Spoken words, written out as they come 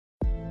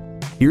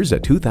Here's a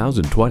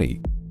 2020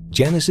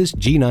 Genesis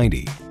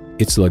G90.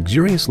 It's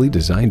luxuriously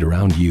designed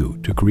around you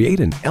to create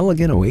an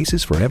elegant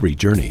oasis for every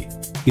journey.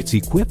 It's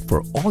equipped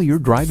for all your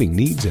driving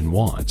needs and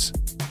wants.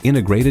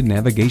 Integrated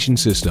navigation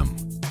system,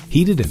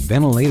 heated and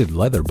ventilated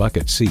leather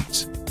bucket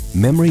seats,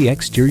 memory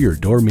exterior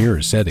door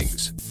mirror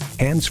settings,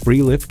 hands-free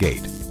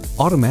liftgate,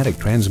 automatic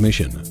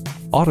transmission,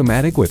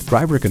 automatic with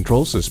driver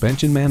control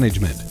suspension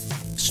management,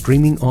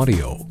 streaming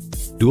audio,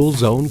 dual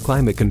zone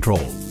climate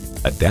control,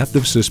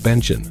 adaptive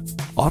suspension,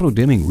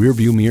 auto-dimming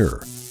rearview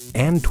mirror,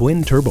 and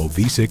twin-turbo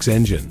V6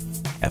 engine.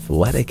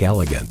 Athletic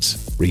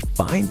elegance,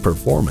 refined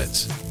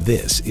performance.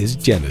 This is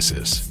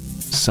Genesis.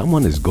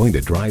 Someone is going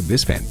to drive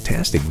this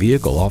fantastic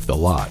vehicle off the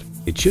lot.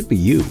 It should be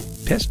you.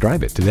 Test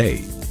drive it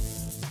today.